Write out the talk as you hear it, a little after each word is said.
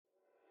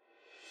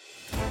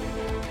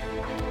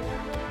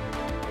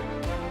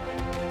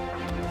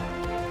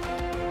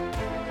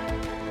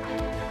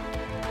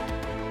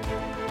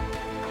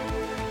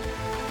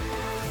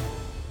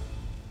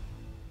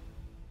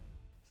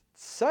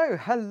So,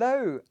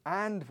 hello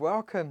and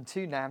welcome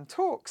to NAM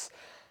Talks.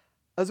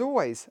 As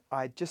always,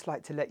 I'd just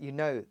like to let you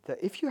know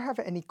that if you have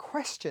any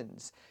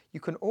questions,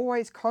 you can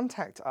always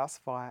contact us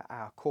via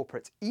our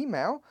corporate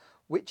email,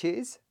 which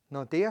is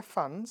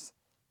nordeafunds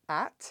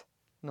at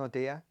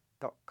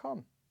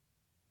nordea.com.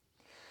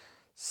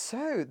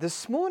 So,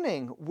 this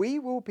morning we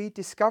will be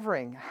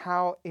discovering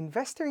how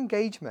investor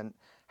engagement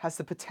has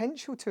the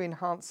potential to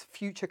enhance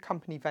future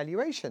company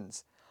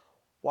valuations,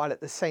 while at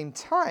the same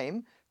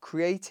time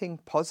creating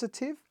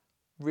positive,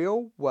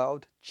 real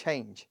world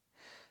change.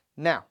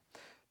 Now,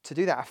 to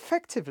do that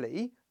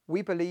effectively,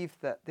 we believe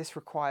that this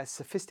requires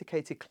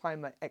sophisticated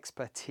climate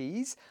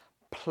expertise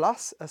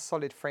plus a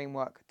solid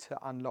framework to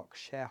unlock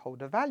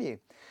shareholder value.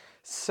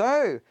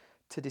 So,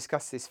 to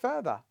discuss this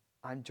further,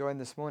 I'm joined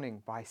this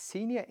morning by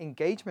Senior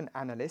Engagement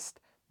Analyst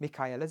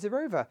Michaela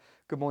Zirova.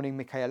 Good morning,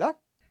 Michaela.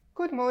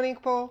 Good morning,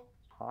 Paul.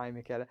 Hi,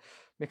 Michaela.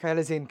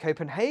 Michaela's in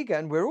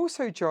Copenhagen. We're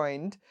also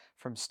joined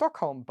from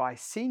Stockholm by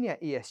Senior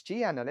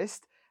ESG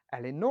Analyst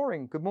Ellen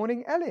Noring. Good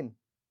morning, Ellen.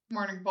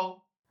 Morning,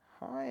 Paul.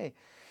 Hi.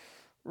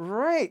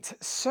 Right.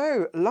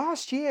 So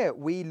last year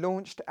we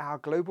launched our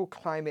global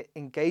climate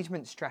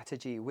engagement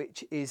strategy,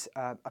 which is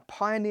a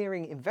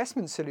pioneering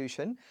investment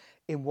solution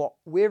in what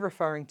we're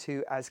referring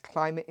to as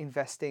climate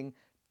investing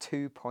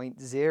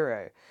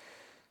 2.0.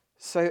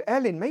 So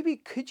Ellen, maybe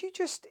could you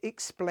just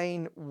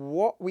explain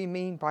what we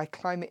mean by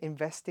climate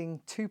investing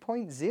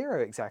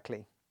 2.0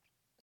 exactly?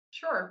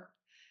 Sure.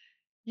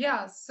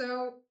 Yeah,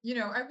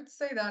 I would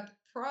say that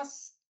for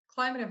us,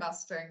 climate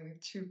investing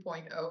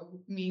 2.0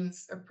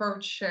 means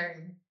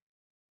approaching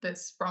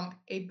this from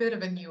a bit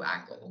of a new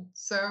angle.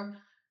 So,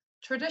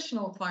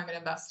 traditional climate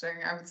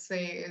investing, I would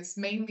say, is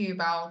mainly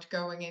about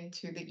going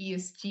into the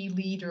ESG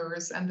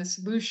leaders and the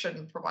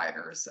solution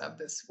providers of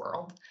this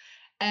world.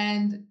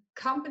 And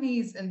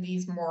companies in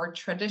these more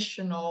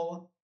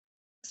traditional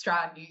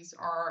strategies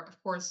are,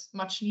 of course,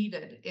 much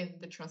needed in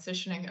the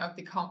transitioning of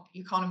the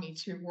economy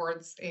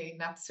towards a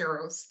net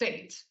zero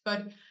state.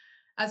 But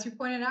as you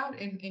pointed out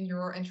in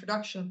your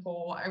introduction,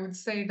 Paul, I would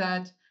say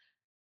that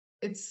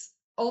it's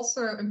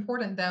also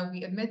important that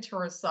we admit to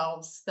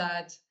ourselves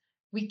that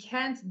we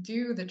can't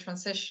do the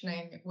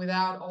transitioning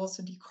without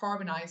also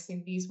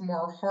decarbonizing these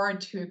more hard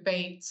to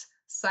abate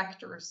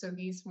sectors, so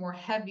these more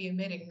heavy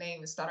emitting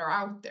names that are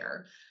out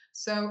there.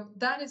 So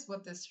that is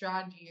what this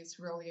strategy is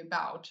really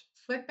about,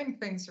 flipping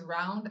things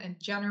around and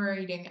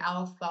generating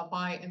alpha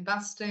by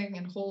investing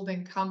and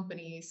holding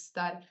companies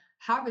that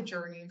have a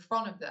journey in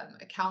front of them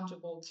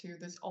accountable to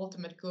this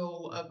ultimate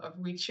goal of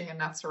reaching a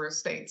net zero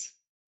state.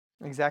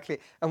 Exactly.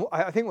 And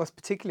I think what's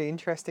particularly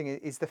interesting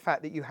is the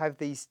fact that you have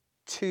these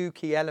two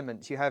key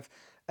elements. You have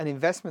an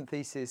investment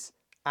thesis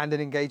and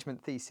an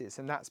engagement thesis,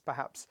 and that's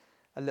perhaps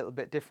a little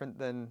bit different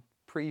than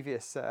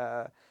previous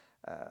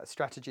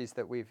strategies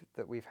that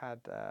we've had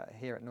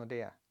here at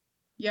Nordea.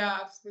 Yeah,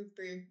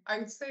 absolutely. I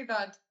would say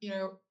that,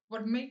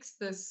 what makes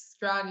this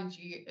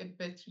strategy a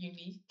bit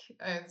unique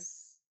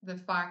is the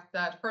fact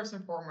that first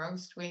and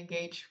foremost, we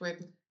engage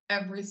with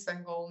every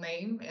single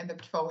name in the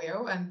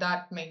portfolio. And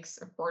that makes,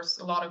 of course,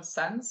 a lot of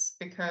sense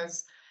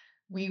because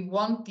we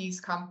want these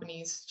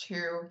companies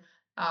to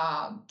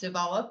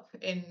develop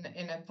in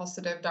a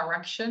positive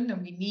direction,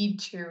 and we need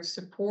to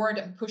support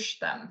and push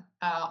them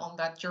on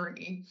that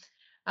journey.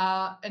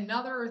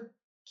 Another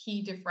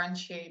key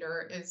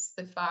differentiator is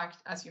the fact,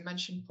 as you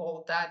mentioned,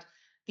 Paul, that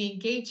the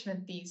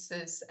engagement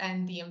thesis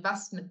and the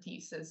investment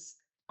thesis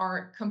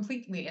are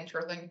completely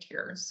interlinked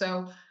here.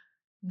 So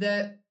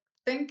the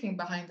thinking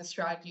behind the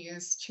strategy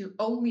is to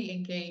only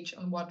engage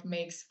on what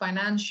makes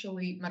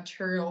financially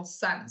material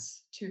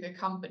sense to the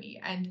company.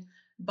 And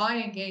by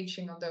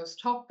engaging on those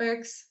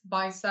topics,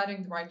 by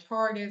setting the right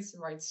targets, the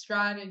right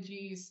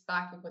strategies,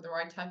 backed up with the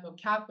right type of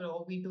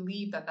capital, we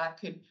believe that that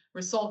could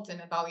result in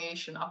a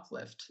valuation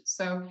uplift.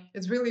 So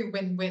it's really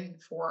win-win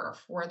for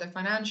the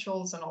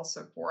financials and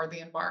also for the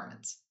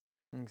environment.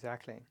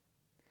 Exactly.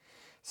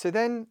 So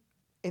then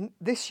in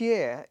this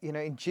year,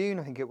 in June,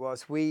 I think it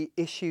was, we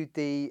issued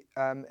the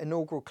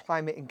inaugural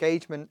climate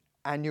engagement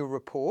annual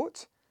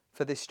report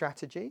for this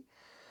strategy.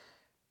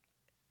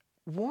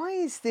 Why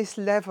is this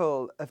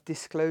level of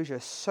disclosure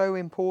so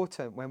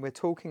important when we're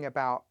talking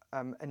about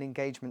an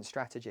engagement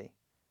strategy?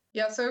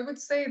 Yeah, so I would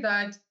say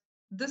that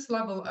this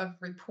level of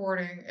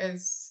reporting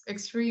is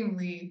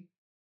extremely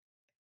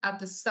at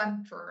the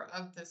center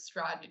of this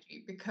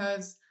strategy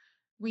because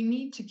we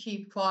need to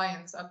keep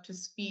clients up to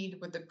speed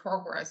with the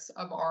progress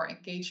of our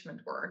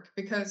engagement work.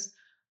 Because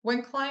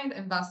when client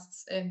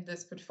invests in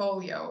this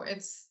portfolio,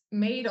 it's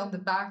made on the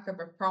back of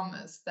a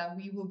promise that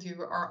we will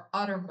do our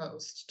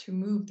uttermost to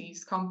move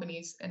these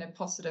companies in a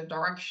positive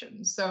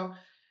direction. So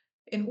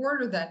in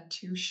order then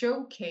to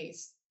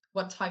showcase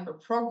what type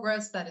of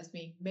progress that is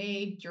being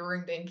made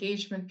during the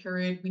engagement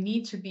period. We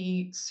need to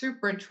be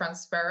super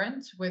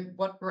transparent with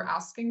what we're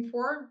asking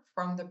for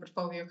from the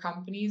portfolio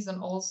companies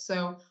and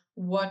also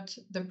what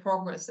the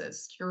progress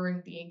is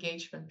during the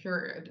engagement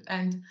period.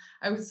 And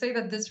I would say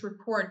that this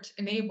report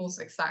enables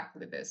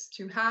exactly this,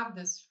 to have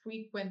this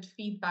frequent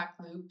feedback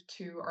loop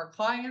to our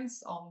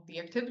clients on the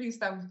activities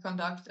that we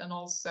conduct and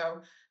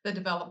also the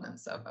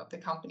developments of the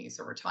companies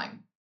over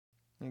time.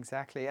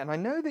 Exactly. And I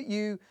know that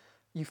you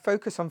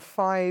focus on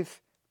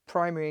 5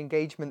 primary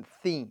engagement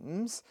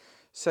themes.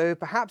 So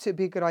perhaps it'd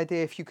be a good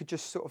idea if you could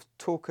just sort of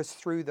talk us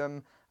through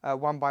them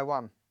one by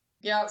one.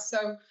 Yeah,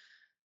 so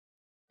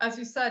as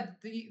you said,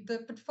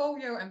 the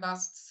portfolio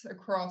invests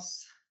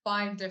across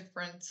 5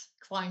 different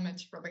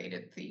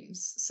climate-related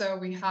themes. So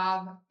we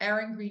have air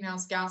and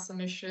greenhouse gas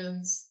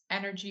emissions,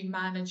 energy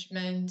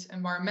management,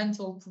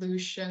 environmental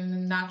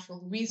pollution,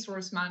 natural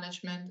resource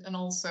management, and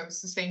also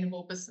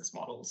sustainable business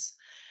models.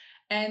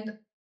 And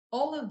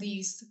all of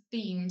these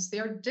themes, they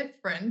are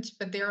different,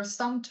 but they are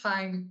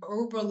sometimes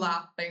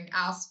overlapping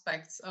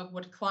aspects of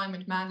what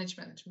climate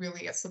management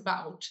really is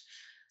about.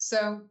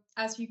 So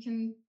as you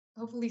can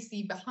hopefully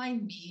see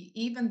behind me,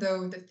 even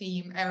though the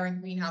theme air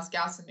and greenhouse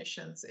gas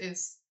emissions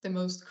is the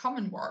most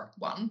common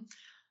one,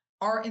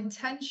 our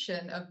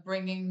intention of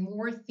bringing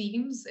more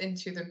themes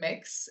into the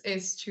mix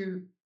is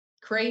to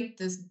create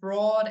this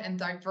broad and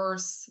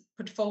diverse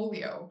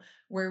portfolio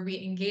where we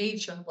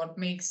engage on what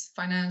makes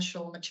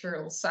financial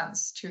material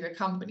sense to the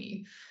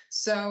company.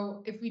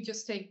 So if we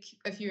just take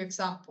a few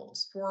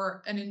examples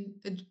for an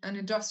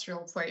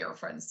industrial player,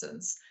 for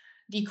instance,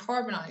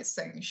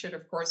 decarbonizing should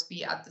of course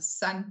be at the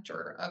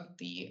center of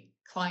the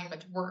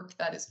climate work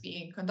that is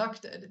being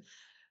conducted,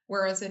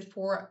 whereas it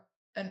for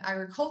an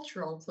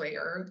agricultural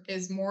player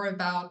is more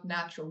about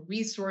natural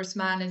resource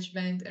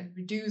management and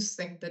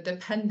reducing the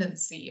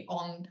dependency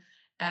on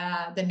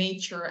the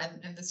nature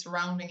and the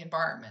surrounding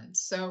environment.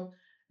 So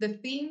the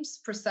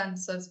themes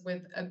presents us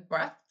with a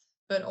breadth,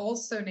 but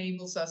also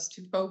enables us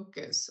to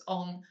focus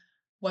on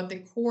what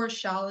the core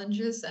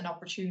challenges and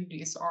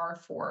opportunities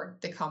are for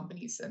the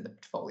companies in the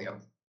portfolio.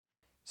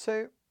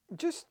 So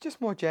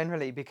just more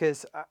generally,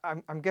 because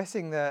I'm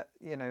guessing that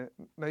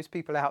most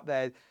people out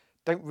there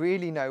don't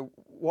really know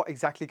what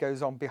exactly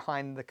goes on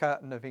behind the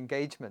curtain of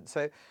engagement.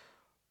 So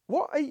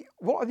what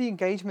are the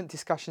engagement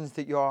discussions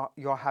that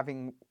you're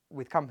having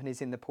with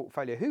companies in the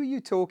portfolio? Who are you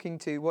talking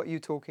to? What are you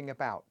talking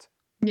about?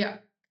 Yeah.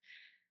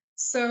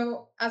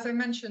 So as I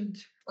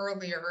mentioned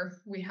earlier,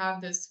 we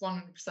have this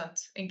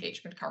 100%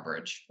 engagement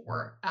coverage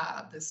for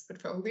this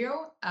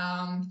portfolio.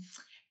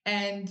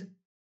 And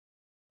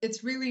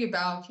it's really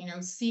about,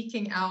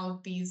 seeking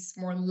out these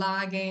more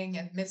lagging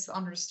and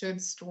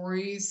misunderstood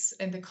stories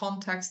in the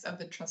context of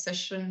the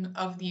transition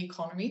of the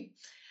economy,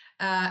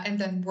 and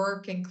then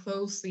working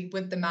closely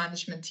with the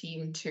management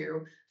team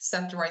to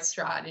set the right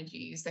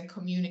strategies and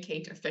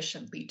communicate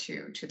efficiently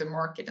to the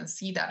market and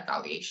see that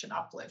valuation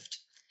uplift.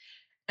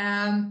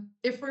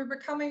 If we're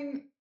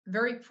becoming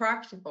very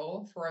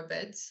practical for a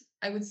bit,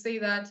 I would say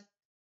that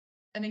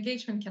an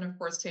engagement can, of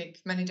course, take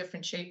many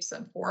different shapes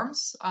and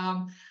forms.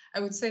 I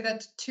would say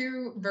that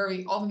 2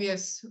 very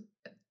obvious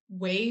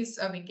ways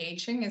of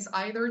engaging is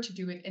either to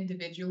do it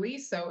individually,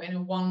 so in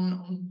a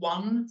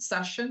one-on-one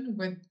session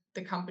with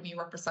the company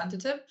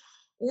representative,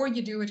 or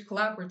you do it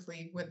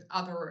collaboratively with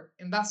other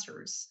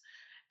investors.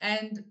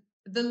 And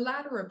the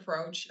latter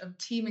approach of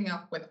teaming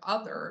up with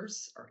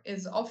others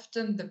is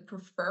often the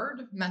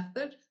preferred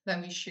method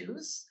that we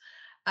choose,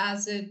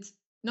 as it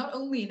not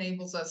only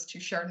enables us to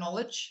share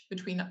knowledge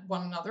between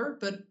one another,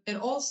 but it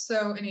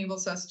also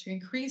enables us to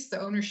increase the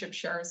ownership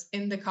shares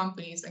in the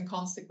companies and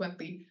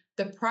consequently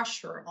the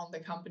pressure on the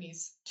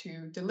companies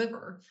to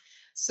deliver.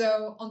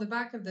 So on the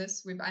back of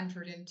this, we've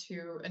entered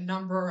into a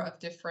number of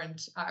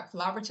different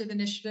collaborative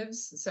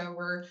initiatives. So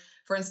we're,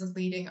 for instance,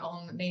 leading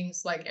on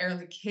names like Air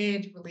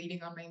Liquide, we're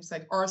leading on names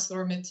like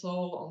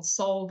ArcelorMittal, on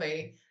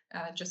Solvay,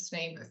 just to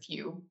name a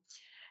few.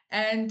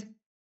 And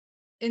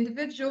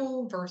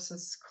individual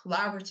versus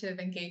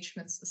collaborative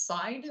engagements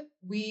aside,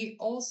 we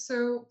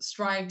also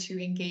strive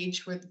to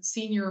engage with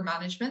senior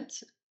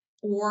management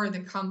or the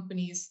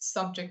company's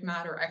subject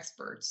matter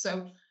experts.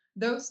 So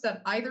those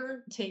that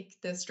either take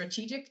the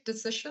strategic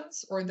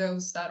decisions or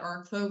those that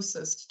are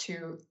closest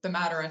to the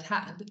matter at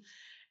hand.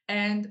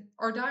 And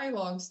our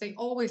dialogues, they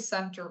always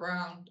center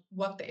around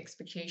what the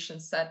expectation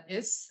set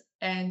is.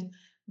 And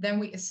then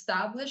we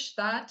establish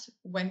that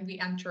when we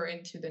enter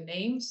into the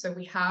name. So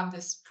we have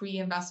this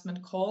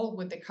pre-investment call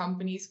with the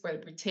companies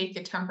where we take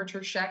a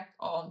temperature check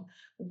on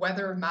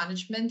whether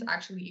management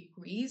actually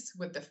agrees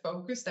with the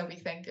focus that we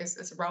think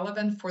is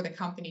relevant for the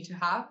company to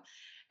have.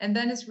 And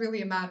then it's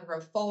really a matter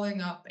of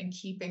following up and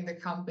keeping the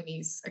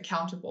companies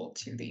accountable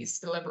to these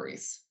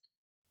deliveries.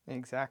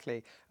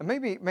 Exactly. And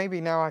maybe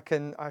now I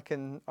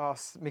can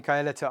ask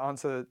Michaela to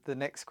answer the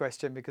next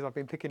question because I've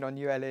been picking on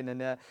you, Ellen,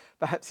 and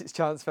perhaps it's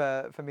chance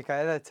for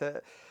Michaela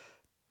to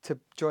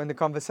join the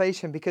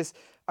conversation, because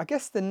I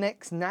guess the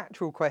next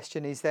natural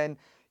question is then,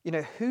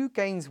 who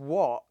gains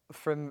what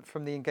from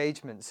the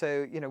engagement?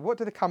 So, what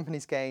do the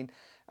companies gain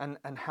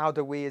and how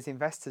do we as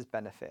investors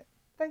benefit?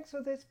 Thanks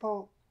for this,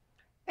 Paul.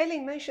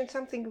 Elin mentioned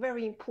something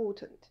very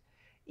important.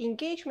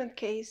 Engagement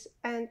case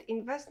and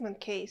investment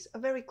case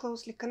are very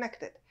closely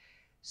connected.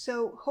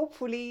 So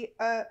hopefully,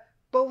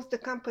 both the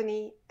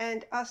company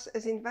and us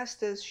as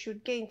investors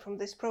should gain from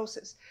this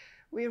process.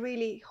 We're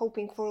really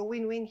hoping for a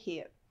win-win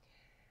here.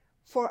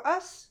 For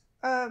us,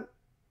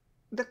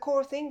 the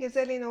core thing, as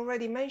Elin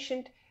already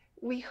mentioned,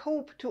 we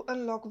hope to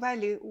unlock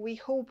value. We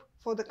hope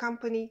for the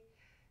company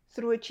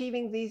through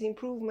achieving these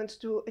improvements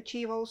to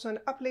achieve also an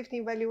uplift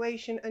in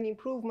valuation, an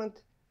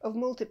improvement of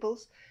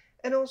multiples,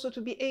 and also to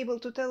be able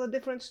to tell a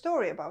different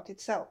story about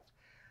itself.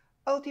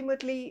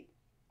 Ultimately,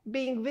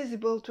 being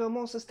visible to a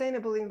more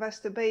sustainable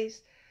investor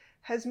base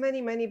has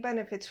many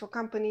benefits for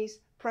companies,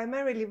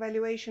 primarily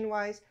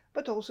valuation-wise,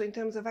 but also in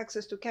terms of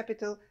access to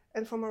capital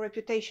and from a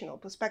reputational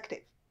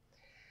perspective.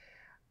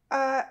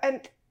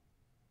 And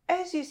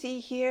as you see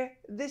here,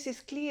 this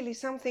is clearly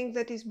something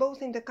that is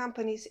both in the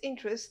company's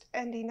interest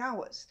and in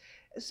ours.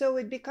 So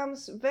it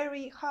becomes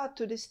very hard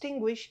to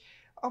distinguish,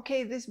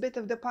 okay, this bit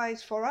of the pie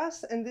is for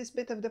us and this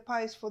bit of the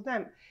pie is for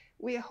them.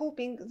 We are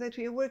hoping that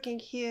we are working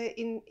here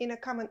in a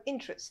common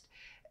interest.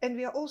 And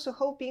we are also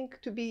hoping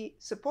to be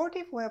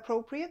supportive where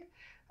appropriate.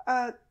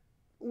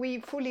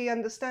 We fully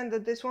understand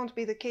that this won't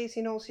be the case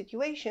in all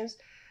situations,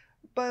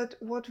 but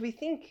what we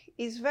think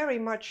is very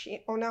much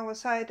on our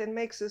side and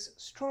makes us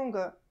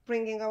stronger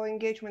bringing our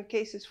engagement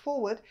cases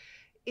forward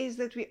is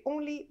that we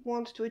only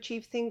want to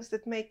achieve things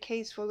that make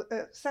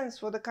sense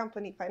for the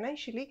company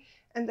financially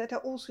and that are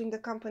also in the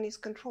company's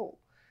control.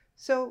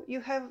 So you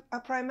have a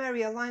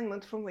primary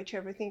alignment from which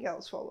everything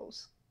else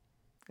follows.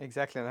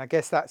 Exactly, and I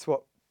guess that's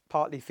what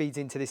partly feeds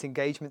into this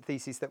engagement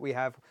thesis that we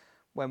have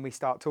when we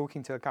start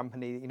talking to a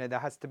company. You know, there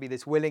has to be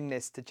this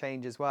willingness to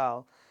change as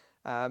well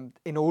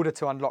in order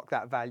to unlock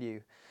that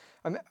value.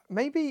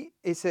 Maybe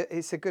it's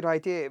a good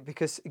idea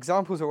because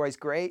examples are always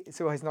great.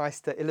 It's always nice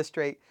to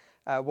illustrate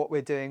what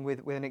we're doing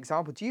with an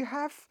example. Do you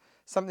have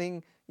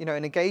something, you know,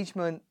 an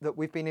engagement that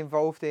we've been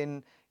involved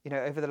in, you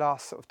know, over the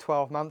last sort of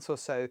 12 months or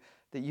so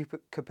that you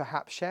could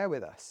perhaps share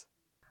with us?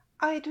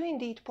 I do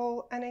indeed,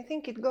 Paul, and I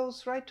think it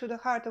goes right to the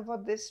heart of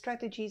what this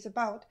strategy is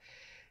about.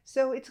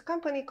 So it's a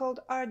company called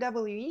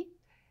RWE.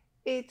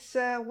 It's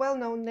a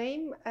well-known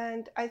name,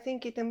 and I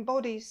think it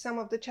embodies some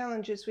of the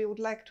challenges we would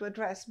like to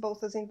address,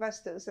 both as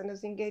investors and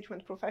as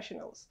engagement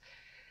professionals.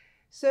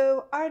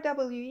 So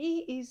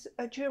RWE is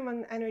a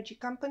German energy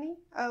company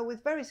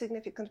with very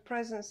significant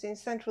presence in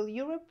Central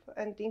Europe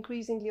and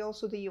increasingly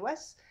also the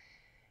US.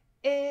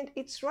 And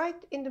it's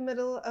right in the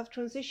middle of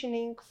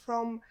transitioning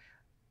from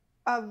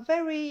a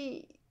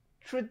very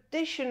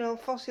traditional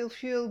fossil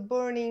fuel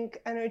burning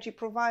energy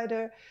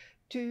provider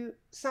to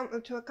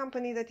a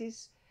company that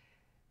is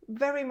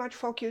very much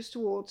focused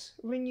towards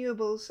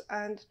renewables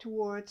and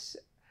towards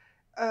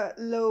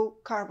low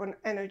carbon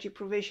energy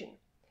provision.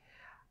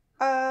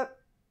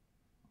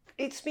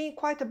 It's been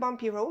quite a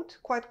bumpy road,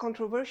 quite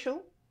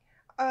controversial.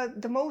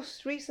 The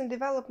most recent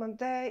development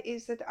there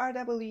is that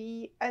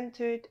RWE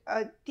entered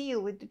a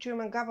deal with the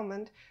German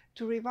government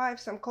to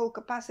revive some coal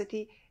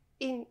capacity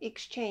in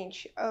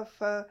exchange of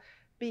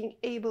being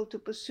able to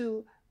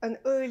pursue an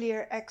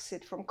earlier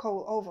exit from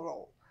coal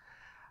overall.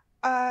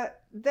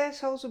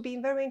 There's also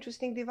been very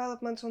interesting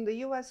developments on the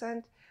US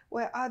end,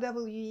 where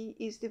RWE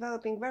is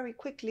developing very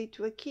quickly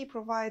to a key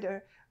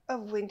provider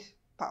of wind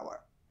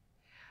power.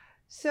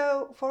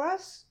 So for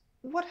us,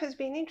 what has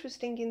been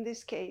interesting in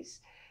this case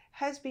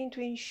has been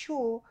to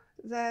ensure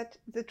that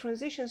the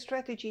transition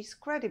strategy is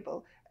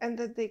credible and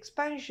that the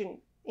expansion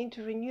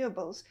into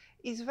renewables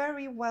is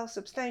very well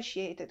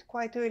substantiated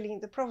quite early in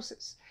the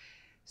process,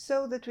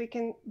 so that we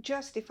can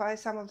justify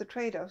some of the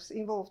trade-offs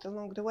involved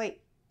along the way.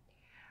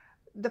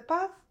 The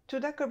path to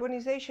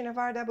decarbonization of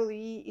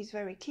RWE is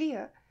very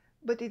clear,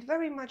 but it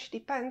very much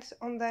depends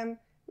on them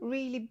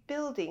really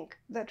building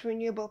that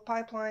renewable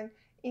pipeline,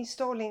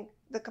 installing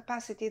the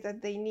capacity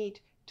that they need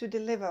to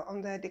deliver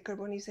on their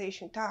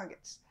decarbonization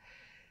targets.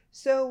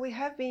 So we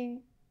have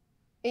been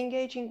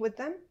engaging with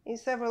them in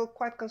several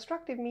quite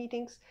constructive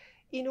meetings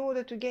in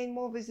order to gain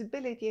more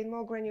visibility and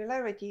more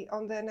granularity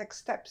on their next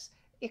steps,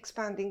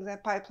 expanding their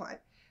pipeline.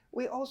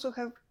 We also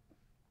have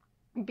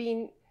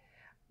been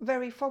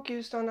very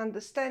focused on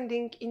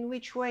understanding in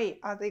which way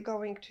are they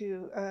going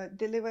to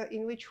deliver,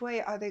 in which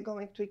way are they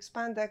going to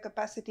expand their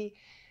capacity.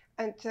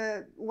 And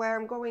where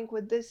I'm going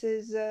with this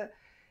is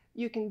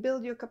you can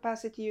build your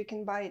capacity, you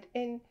can buy it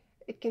in,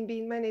 it can be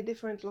in many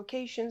different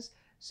locations.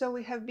 So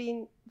we have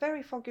been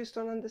very focused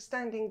on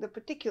understanding the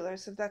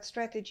particulars of that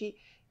strategy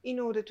in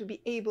order to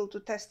be able to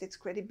test its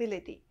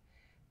credibility.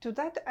 To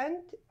that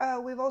end,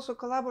 we've also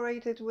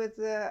collaborated with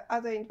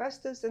other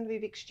investors and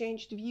we've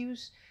exchanged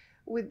views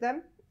with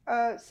them.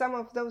 Some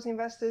of those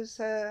investors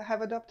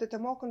have adopted a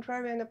more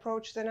contrarian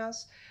approach than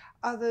us.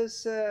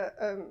 Others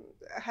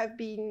have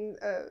been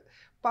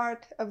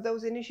part of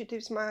those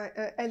initiatives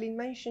Elin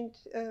mentioned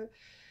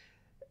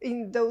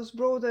in those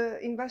broader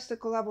investor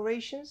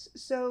collaborations.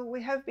 So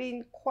we have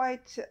been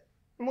quite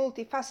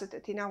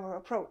multifaceted in our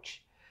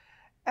approach.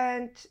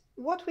 And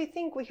what we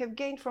think we have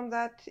gained from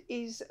that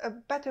is a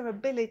better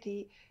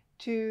ability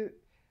to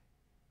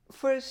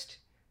first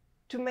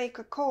to make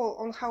a call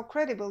on how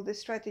credible this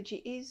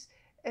strategy is,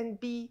 and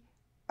be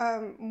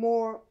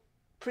more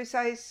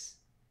precise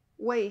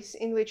ways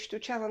in which to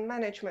challenge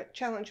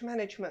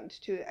management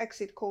to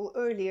exit coal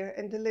earlier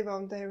and deliver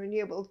on their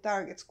renewable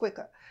targets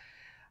quicker.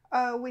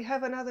 We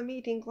have another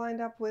meeting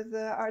lined up with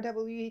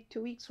RWE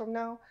 2 weeks from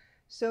now,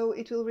 so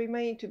it will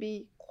remain to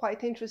be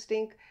quite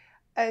interesting.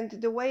 And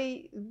the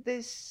way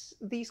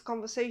these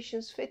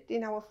conversations fit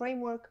in our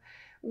framework,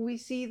 we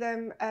see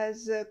them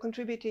as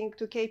contributing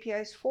to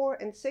KPIs 4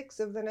 and 6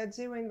 of the Net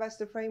Zero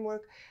Investor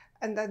Framework,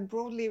 and that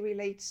broadly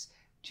relates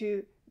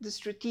to the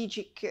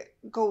strategic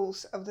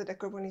goals of the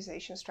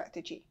decarbonization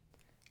strategy.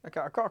 Okay,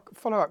 I've got a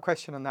follow-up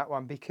question on that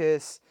one,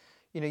 because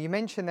you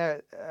mentioned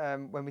there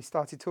when we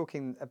started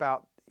talking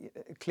about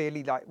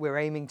clearly, like, we're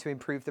aiming to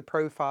improve the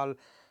profile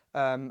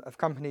of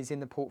companies in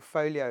the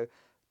portfolio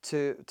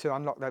to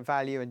unlock their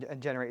value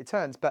and generate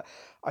returns. But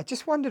I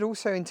just wondered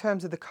also, in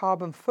terms of the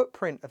carbon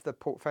footprint of the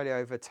portfolio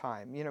over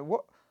time,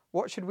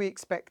 what should we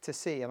expect to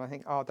see? And I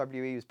think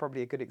RWE was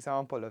probably a good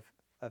example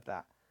of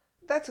that.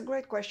 That's a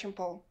great question,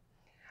 Paul.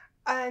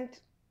 And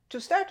to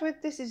start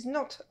with, this is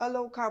not a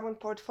low carbon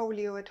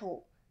portfolio at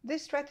all.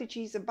 This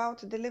strategy is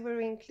about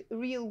delivering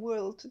real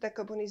world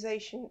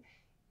decarbonization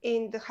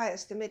in the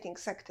highest emitting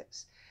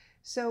sectors.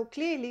 So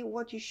clearly,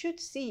 what you should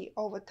see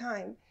over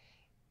time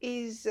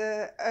is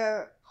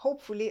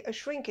hopefully a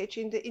shrinkage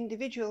in the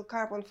individual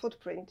carbon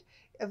footprint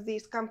of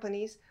these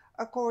companies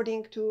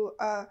according to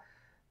a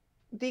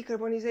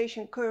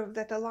decarbonization curve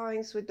that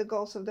aligns with the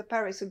goals of the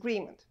Paris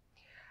Agreement.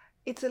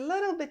 It's a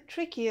little bit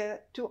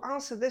trickier to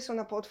answer this on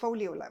a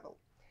portfolio level.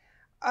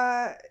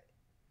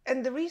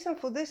 And the reason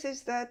for this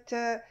is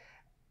that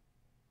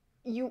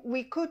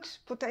we could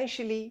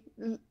potentially,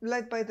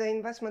 led by the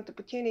investment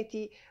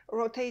opportunity,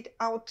 rotate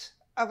out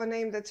of a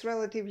name that's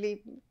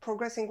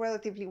progressing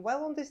relatively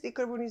well on this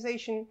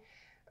decarbonization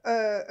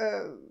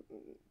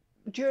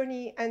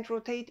journey, and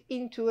rotate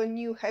into a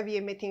new heavy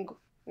emitting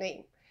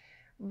name.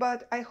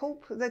 But I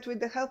hope that with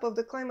the help of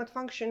the climate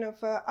function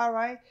of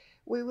RI,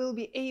 we will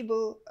be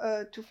able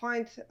to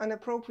find an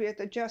appropriate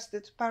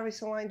adjusted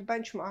Paris-aligned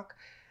benchmark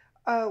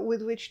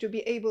with which to be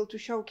able to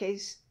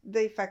showcase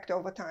the effect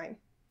over time.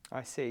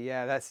 I see.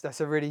 Yeah,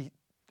 that's a really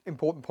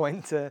important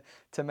point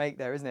to make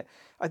there, isn't it?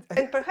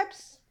 And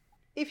perhaps,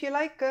 if you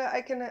like,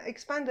 I can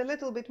expand a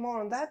little bit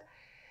more on that.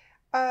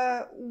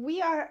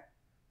 We are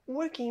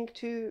working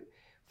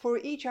for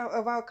each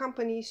of our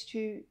companies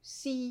to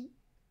see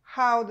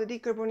how the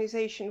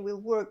decarbonization will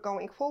work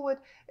going forward,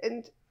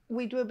 and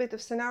we do a bit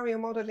of scenario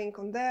modeling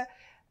on there,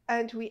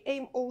 and we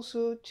aim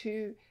also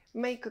to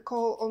make a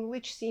call on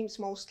which seems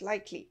most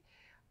likely.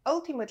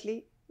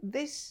 Ultimately,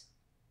 this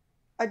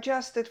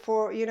adjusted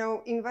for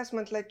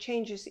investment-led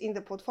changes in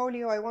the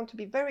portfolio. I want to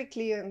be very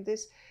clear on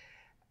this,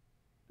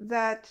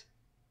 that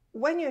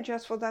when you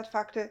adjust for that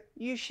factor,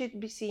 you should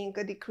be seeing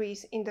a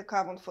decrease in the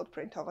carbon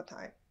footprint over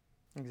time.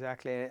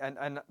 Exactly,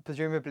 and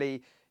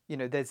presumably,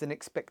 there's an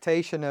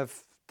expectation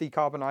of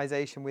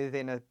decarbonisation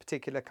within a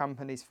particular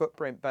company's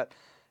footprint, but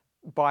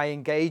by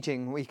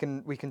engaging, we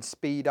can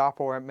speed up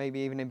or maybe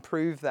even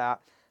improve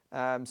that,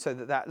 so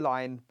that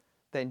line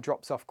then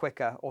drops off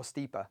quicker or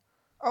steeper.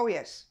 Oh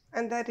yes,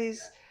 and that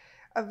is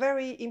a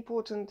very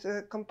important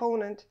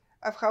component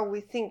of how we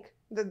think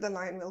that the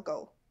line will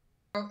go.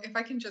 If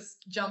I can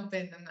just jump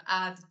in and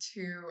add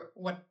to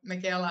what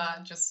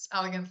Michaela just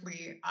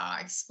elegantly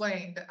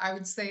explained, I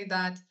would say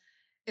that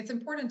it's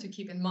important to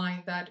keep in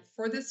mind that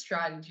for this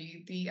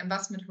strategy, the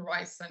investment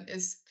horizon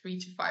is 3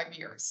 to 5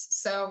 years.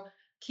 So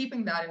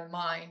keeping that in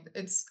mind,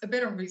 it's a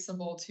bit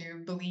unreasonable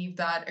to believe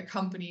that a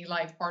company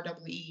like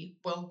RWE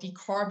will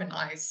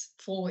decarbonize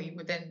fully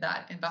within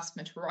that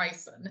investment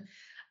horizon.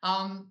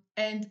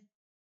 And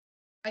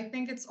I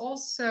think it's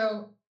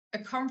also a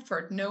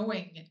comfort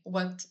knowing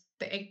what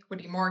the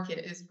equity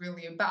market is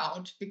really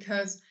about,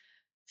 because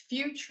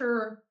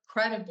future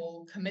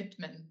credible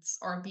commitments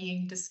are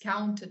being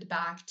discounted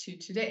back to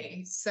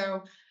today.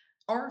 So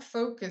our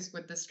focus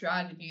with the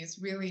strategy is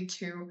really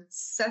to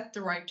set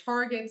the right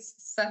targets,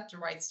 set the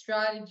right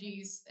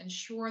strategies,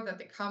 ensure that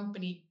the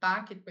company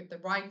back it with the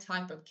right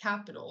type of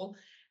capital.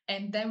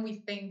 And then we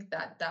think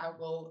that that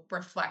will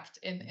reflect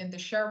in the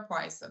share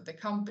price of the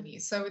company.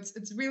 So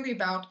it's really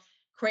about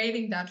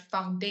creating that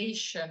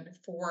foundation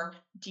for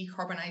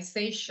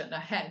decarbonization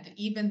ahead,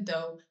 even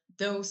though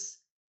those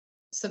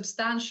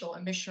substantial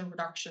emission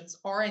reductions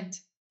aren't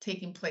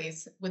taking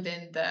place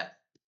within the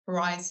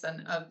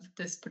horizon of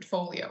this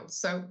portfolio.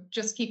 So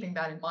just keeping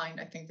that in mind,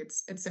 I think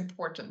it's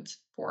important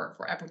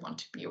for everyone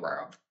to be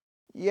aware of.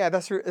 Yeah,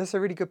 that's a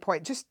really good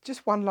point.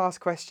 Just one last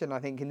question, I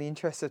think, in the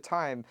interest of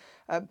time,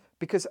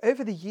 because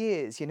over the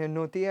years,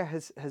 Nordea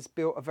has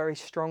built a very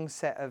strong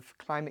set of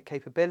climate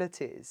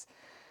capabilities.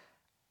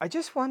 I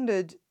just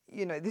wondered,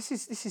 this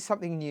is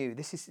something new.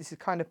 This is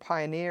kind of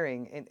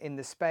pioneering in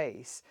the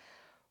space.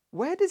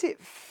 Where does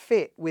it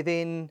fit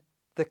within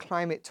the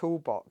climate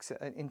toolbox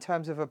in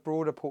terms of a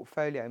broader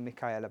portfolio?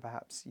 Michaela,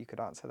 perhaps you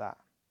could answer that.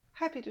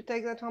 Happy to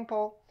take that one,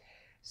 Paul.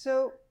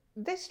 So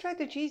this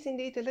strategy is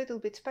indeed a little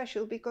bit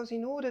special because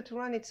in order to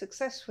run it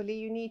successfully,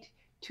 you need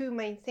two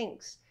main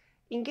things: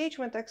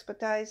 engagement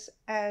expertise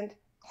and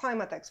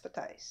climate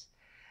expertise.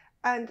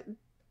 And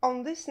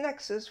on this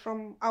nexus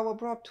from our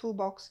broad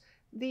toolbox,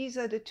 these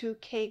are the two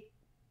key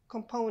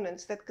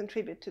components that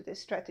contribute to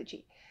this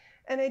strategy.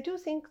 And I do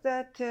think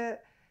that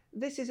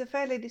this is a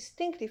fairly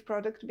distinctive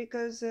product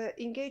because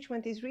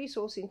engagement is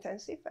resource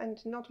intensive and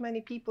not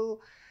many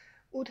people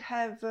would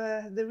have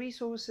the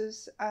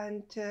resources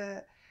and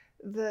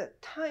the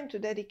time to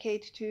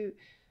dedicate to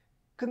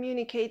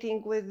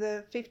communicating with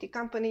 50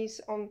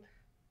 companies on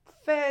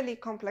fairly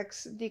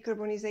complex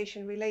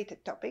decarbonization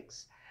related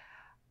topics.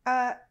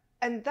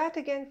 And that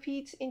again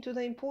feeds into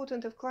the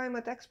importance of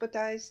climate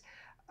expertise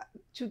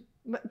to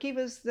give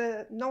us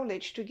the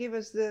knowledge, to give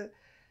us the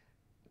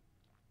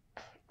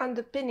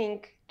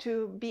underpinning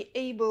to be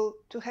able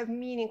to have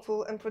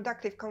meaningful and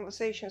productive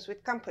conversations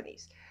with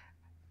companies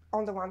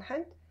on the one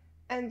hand.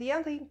 And the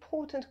other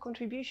important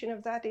contribution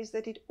of that is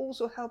that it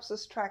also helps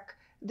us track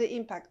the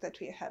impact that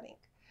we are having.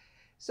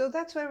 So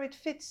that's where it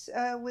fits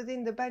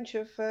within the bench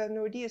of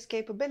Nordea's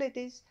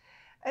capabilities.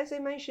 As I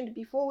mentioned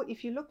before,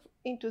 if you look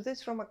into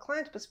this from a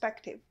client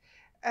perspective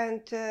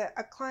and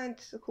a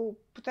client who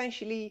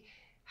potentially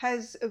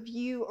has a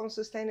view on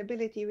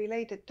sustainability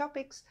related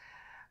topics,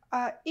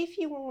 if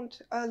you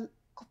want a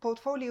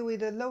portfolio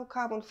with a low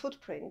carbon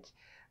footprint,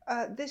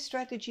 this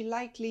strategy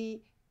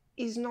likely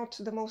is not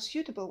the most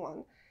suitable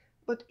one.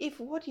 But if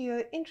what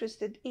you're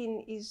interested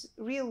in is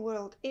real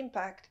world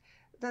impact,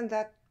 then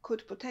that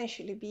could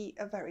potentially be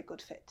a very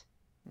good fit.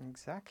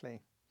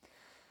 Exactly.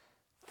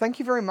 Thank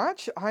you very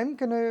much. I'm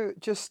going to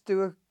just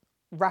do a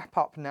wrap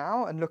up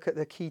now and look at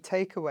the key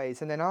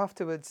takeaways. And then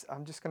afterwards,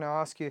 I'm just going to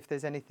ask you if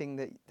there's anything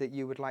that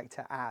you would like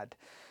to add.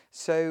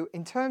 So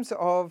in terms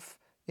of,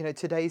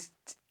 today's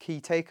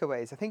key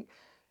takeaways, I think,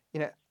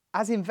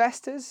 as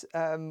investors,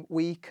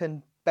 we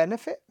can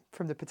benefit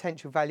from the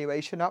potential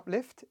valuation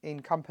uplift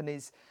in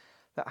companies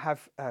that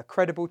have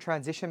credible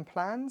transition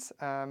plans.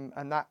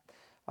 And that,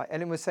 like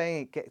Ellen was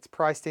saying, it gets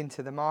priced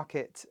into the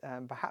market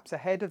perhaps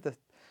ahead of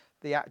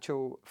the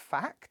actual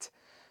fact.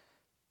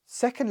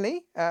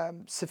 Secondly,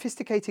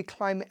 sophisticated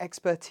climate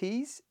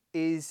expertise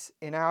is,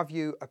 in our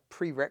view, a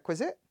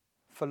prerequisite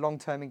for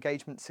long-term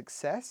engagement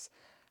success.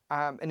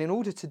 And in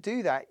order to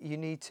do that, you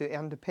need to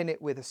underpin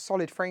it with a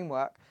solid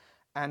framework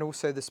and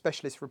also the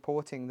specialist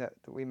reporting that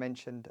we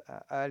mentioned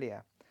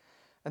earlier.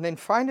 And then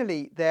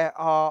finally, there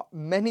are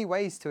many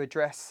ways to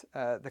address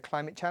the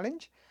climate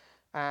challenge,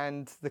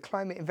 and the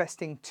Climate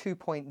Investing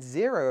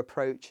 2.0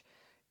 approach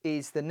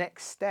is the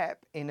next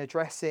step in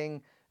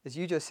addressing, as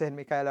you just said,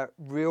 Michaela,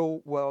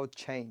 real-world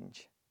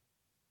change.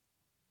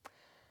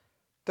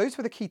 Those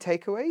were the key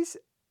takeaways.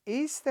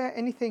 Is there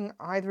anything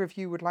either of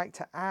you would like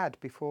to add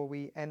before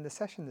we end the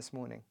session this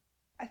morning?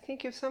 I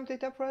think you've summed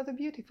it up rather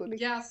beautifully.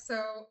 Yeah,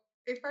 so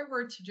if I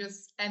were to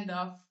just end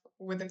off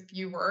with a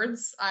few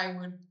words, I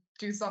would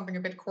do something a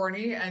bit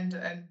corny and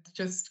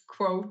just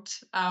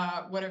quote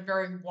what a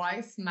very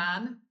wise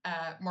man,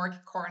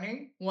 Mark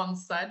Carney,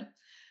 once said.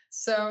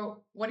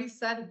 So what he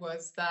said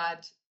was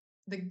that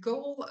the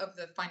goal of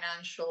the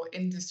financial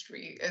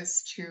industry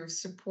is to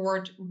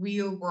support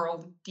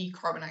real-world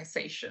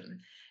decarbonization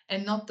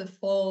and not the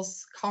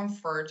false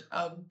comfort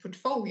of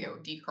portfolio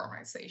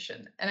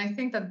decarbonization. And I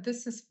think that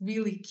this is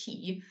really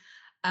key.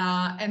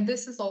 And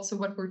this is also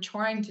what we're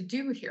trying to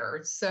do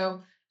here.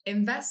 So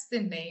invest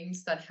in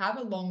names that have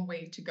a long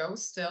way to go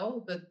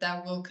still, but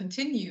that will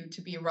continue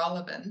to be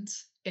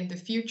relevant in the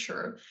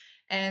future.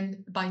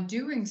 And by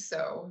doing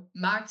so,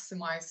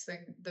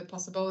 maximizing the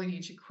possibility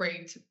to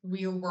create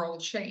real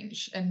world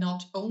change and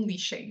not only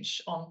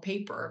change on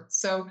paper.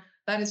 So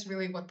that is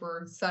really what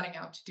we're setting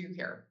out to do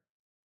here.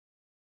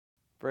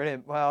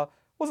 Brilliant. Well,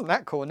 wasn't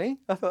that corny?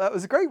 I thought that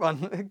was a great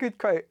one. A good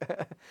quote.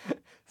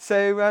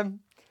 So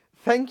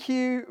thank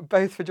you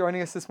both for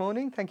joining us this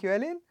morning. Thank you,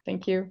 Ellen.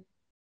 Thank you.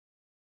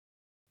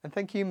 And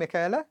thank you,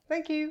 Michaela.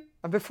 Thank you.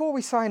 And before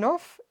we sign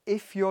off,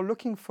 if you're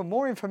looking for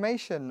more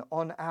information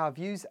on our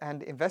views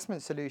and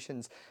investment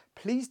solutions,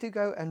 please do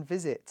go and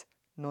visit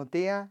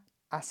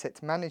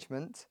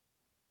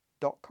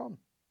nordeaassetmanagement.com.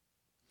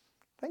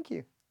 Thank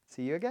you.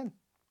 See you again.